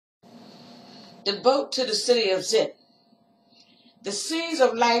The boat to the city of Ziph. The seas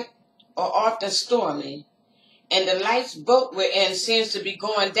of life are often stormy, and the life's boat we're in seems to be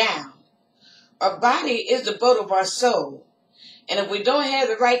going down. Our body is the boat of our soul, and if we don't have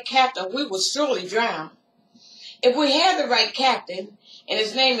the right captain, we will surely drown. If we have the right captain, and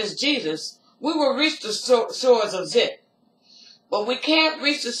his name is Jesus, we will reach the shores of Ziph. But we can't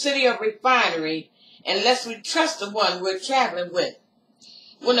reach the city of refinery unless we trust the one we're traveling with.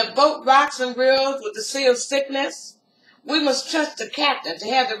 When the boat rocks and reels with the sea of sickness, we must trust the captain to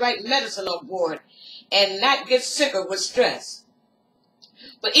have the right medicine on board and not get sicker with stress.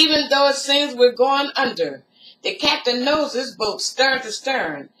 But even though it seems we're going under, the captain knows his boat stern to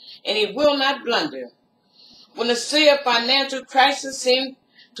stern, and he will not blunder. When the sea of financial crisis seems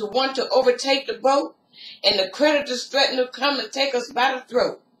to want to overtake the boat, and the creditors threaten to come and take us by the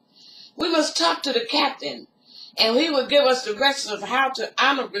throat, we must talk to the captain, and he will give us directions of how to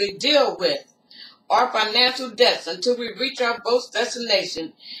honorably deal with our financial debts until we reach our boat's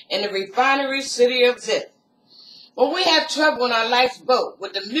destination in the refinery city of Ziph. When we have trouble in our life's boat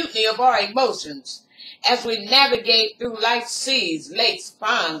with the mutiny of our emotions, as we navigate through life's seas, lakes,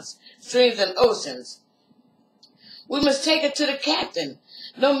 ponds, streams, and oceans, we must take it to the captain,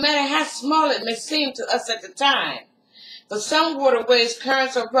 no matter how small it may seem to us at the time. For some waterways,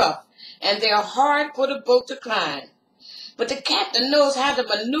 currents are rough, and they are hard for the boat to climb. But the captain knows how to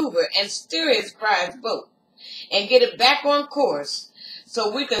maneuver and steer his prized boat and get it back on course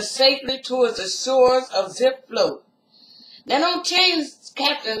so we can safely towards the shores of Ziph float. Now don't change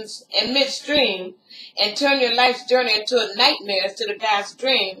captains in midstream and turn your life's journey into a nightmare instead of God's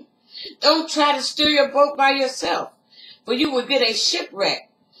dream. Don't try to steer your boat by yourself, for you will get a shipwreck.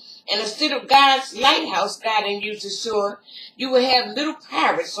 And instead of God's lighthouse guiding you to shore, you will have little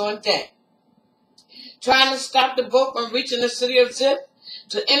pirates on deck, trying to stop the boat from reaching the city of Ziph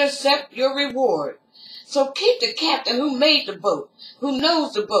to intercept your reward. So keep the captain who made the boat, who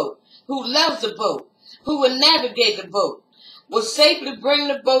knows the boat, who loves the boat, who will navigate the boat, will safely bring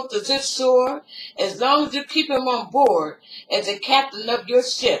the boat to Ziph shore as long as you keep him on board as the captain of your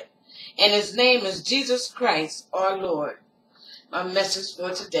ship. And his name is Jesus Christ, our Lord. My message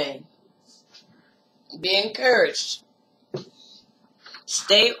for today. Be encouraged.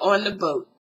 Stay on the boat.